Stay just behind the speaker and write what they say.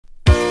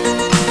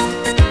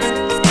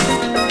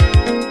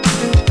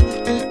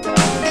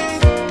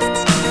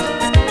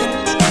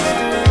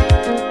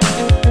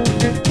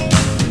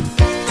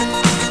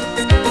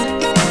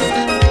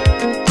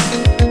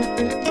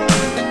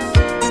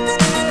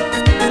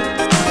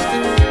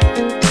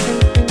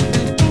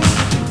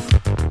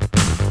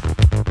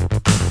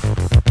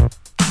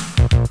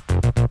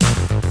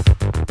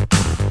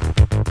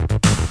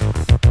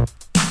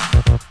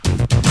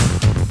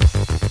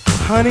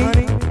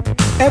Honey,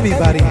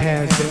 everybody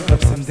has their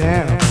ups and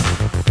downs.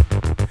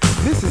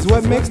 This is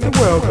what makes the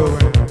world go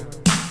round.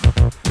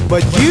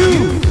 But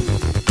you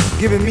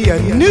giving me a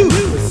new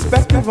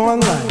perspective on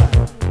life.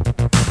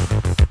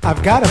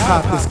 I've gotta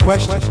pop this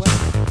question.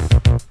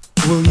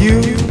 Will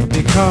you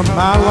become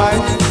my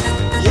wife?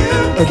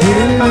 You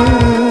can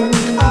find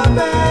a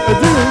better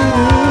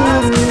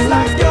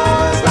like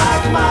yours,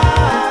 like mine.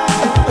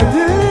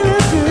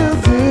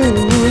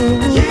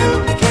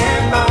 You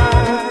can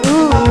find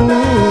a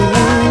better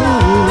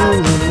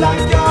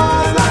like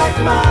yours, like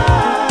mine.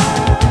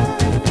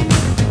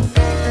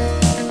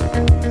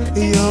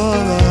 Your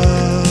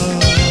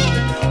love,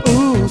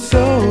 ooh,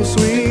 so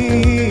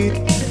sweet.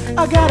 I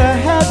gotta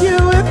have you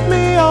with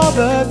me all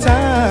the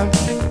time.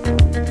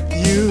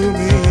 You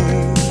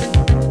mean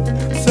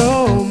so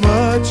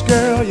much,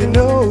 girl. You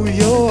know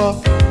you're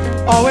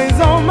always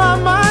on my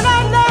mind.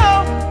 I know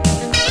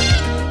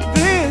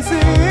this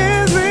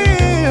is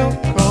real,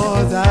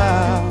 'cause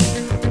our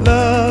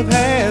love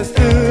has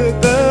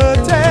stood the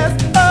test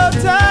of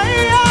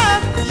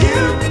time. You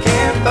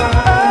can't find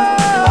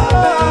a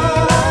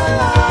better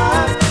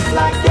life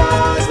like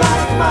yours,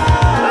 like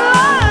mine.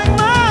 Like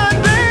mine,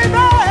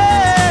 baby.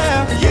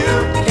 You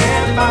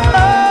can't find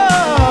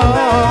a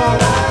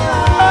better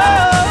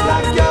life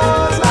like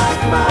yours,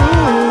 like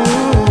mine.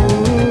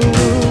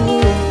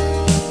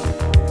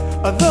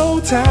 Although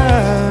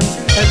times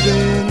have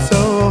been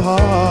so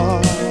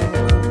hard,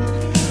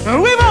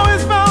 we've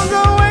always found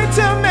a way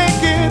to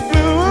make it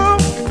through.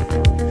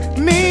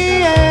 Me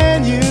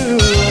and you,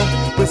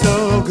 we're so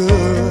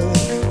good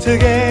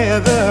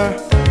together.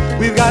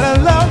 We've got a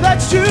love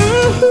that's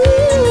true.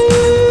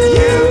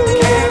 You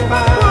can't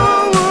find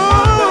a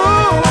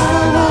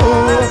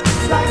love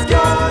like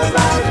yours,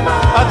 like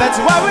mine. That's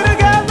why we're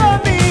together,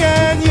 me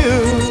and you.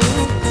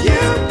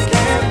 You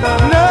can't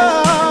find a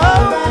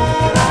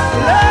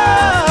better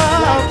love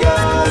like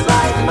yours,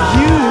 like mine.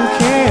 You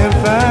can't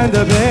find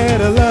a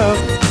better love.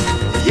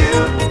 You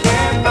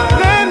can't find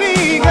than me,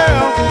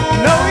 girl.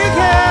 No, you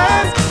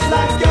can't.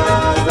 Like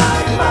yours,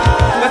 like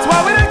mine. That's why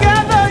we're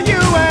together,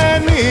 you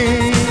and me.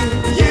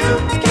 You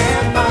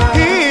can't find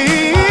a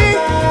better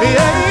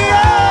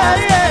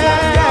love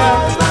like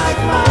yours, like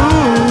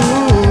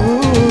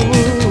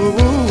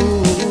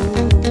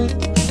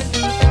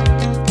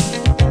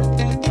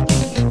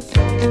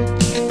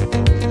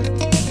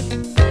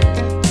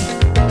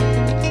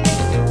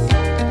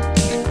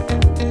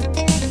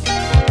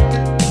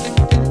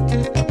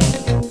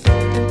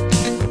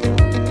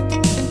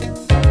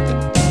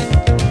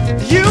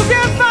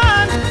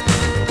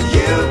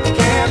you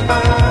can't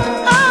find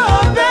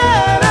a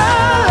better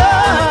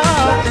love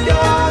like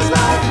yours,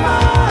 like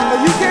mine.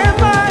 You can't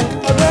find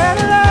a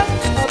better love,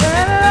 a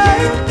better love.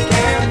 You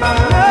can't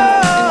find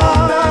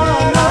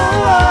no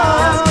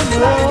one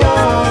like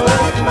yours,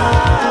 like mine.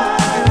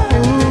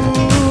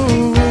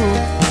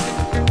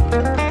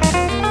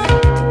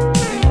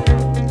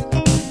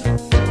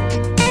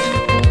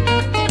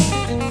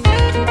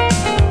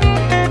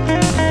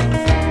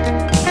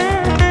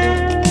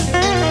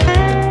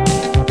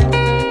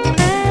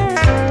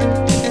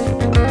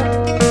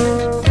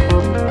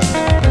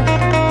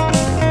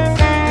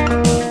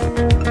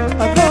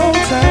 Although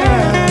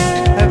times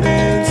have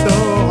been so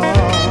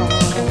hard,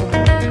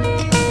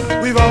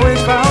 we've always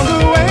found a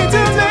way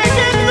to make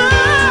it through.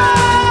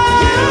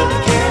 You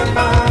can't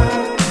find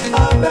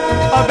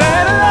a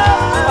better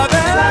love, a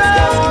better like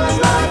yours,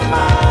 like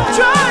mine.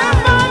 Try and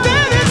find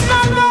it, it's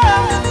not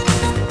there.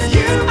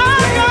 You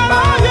can't find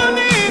all you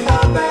need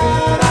a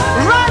better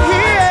right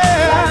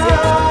here. Like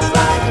yours,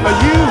 like mine.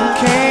 You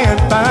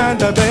can't find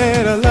a better